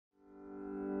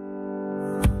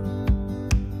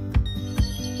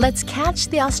Let's catch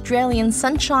the Australian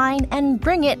sunshine and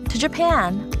bring it to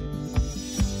Japan.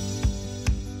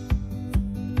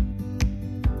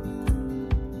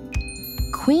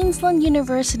 Queensland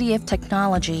University of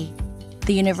Technology,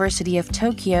 the University of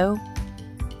Tokyo,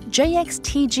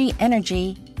 JXTG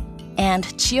Energy, and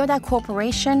Chiyoda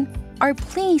Corporation are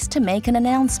pleased to make an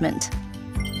announcement.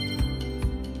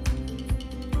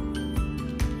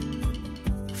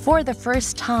 For the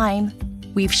first time,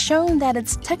 we've shown that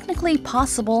it's technically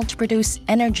possible to produce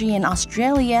energy in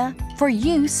Australia for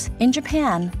use in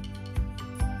Japan.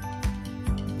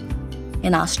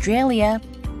 In Australia,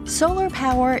 solar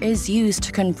power is used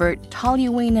to convert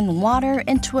toluene in water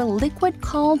into a liquid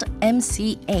called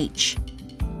MCH.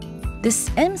 This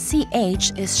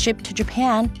MCH is shipped to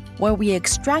Japan, where we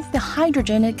extract the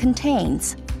hydrogen it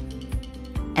contains.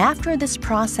 After this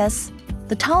process,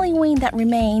 the toluene that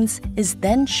remains is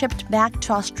then shipped back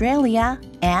to Australia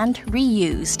and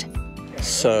reused.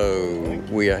 So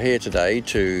we are here today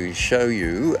to show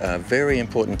you a very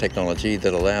important technology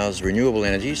that allows renewable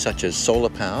energy such as solar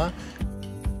power.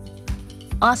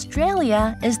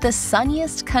 Australia is the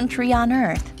sunniest country on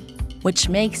Earth, which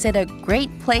makes it a great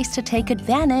place to take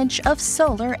advantage of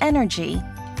solar energy.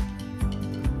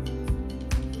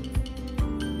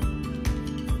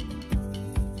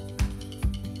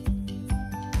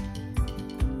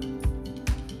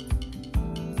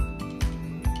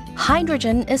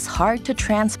 Hydrogen is hard to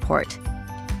transport,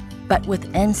 but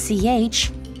with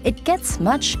NCH, it gets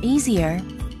much easier.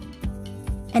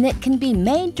 And it can be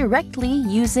made directly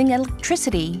using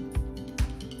electricity.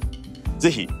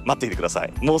 ぜひ待っていてくださ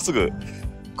い。もうすぐ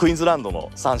クイーンズランドの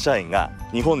サンシャインが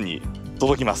日本に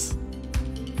届きます。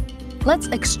Let's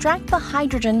extract the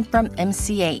hydrogen from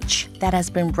MCH that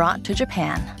has been brought to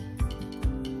Japan.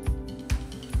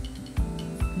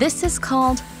 This is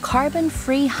called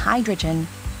carbon-free hydrogen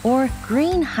or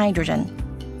green hydrogen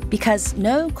because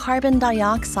no carbon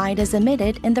dioxide is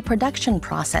emitted in the production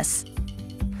process.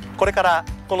 これから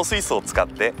この水素を使っ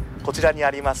てこちらにあ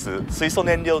ります水素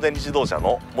燃料電池自動車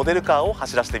のモデルカーを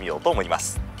走らせてみようと思いま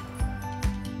す。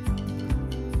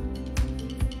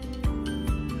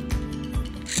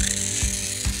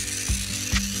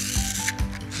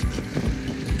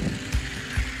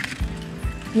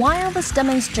While this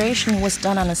demonstration was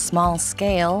done on a small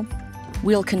scale,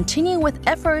 we'll continue with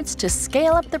efforts to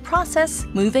scale up the process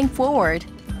moving forward.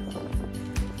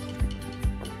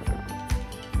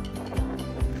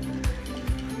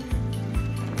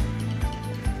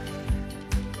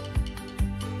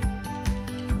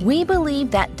 We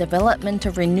believe that development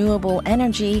of renewable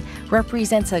energy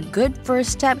represents a good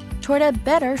first step toward a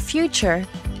better future.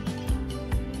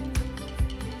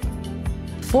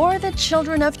 For the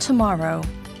children of tomorrow,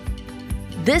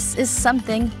 this is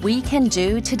something we can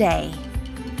do today.